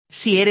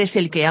Si eres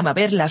el que ama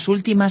ver las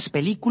últimas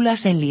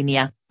películas en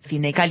línea,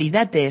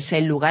 Cinecalidad es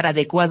el lugar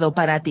adecuado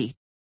para ti.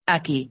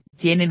 Aquí,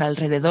 tienen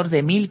alrededor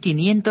de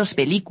 1500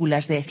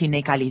 películas de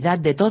Cinecalidad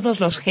de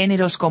todos los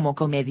géneros como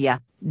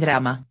comedia,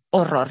 drama,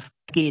 horror,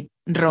 kid,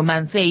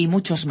 romance y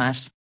muchos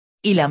más.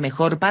 Y la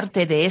mejor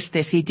parte de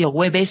este sitio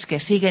web es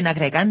que siguen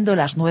agregando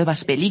las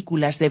nuevas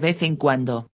películas de vez en cuando.